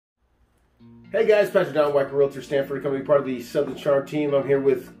Hey guys, Pastor Don Wacker, Realtor, Stanford Company, part of the Southern Charm team. I'm here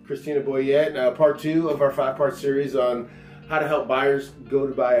with Christina Boyette, part 2 of our 5-part series on how to help buyers go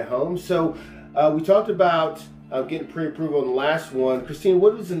to buy a home. So we talked about getting pre-approval in the last one. Christina,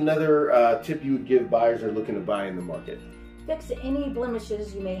 what was another tip you would give buyers that are looking to buy in the market? Fix any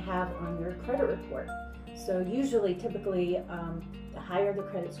blemishes you may have on your credit report. So usually, typically, the higher the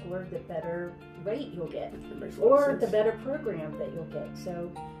credit score, the better rate you'll get, or the better program that you'll get. So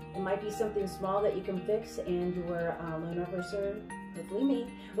it might be something small that you can fix, and your loan officer, hopefully me,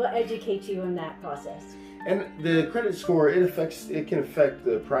 will educate you in that process. And the credit score, it can affect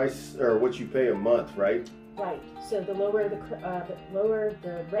the price or what you pay a month, right? Right. So the lower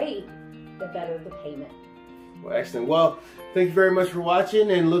the rate, the better the payment. Well, excellent. Well, thank you very much for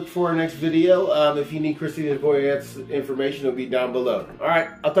watching, and look for our next video. If you need Christina Boyette's information, it'll be down below. All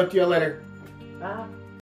right, I'll talk to you all later. Bye.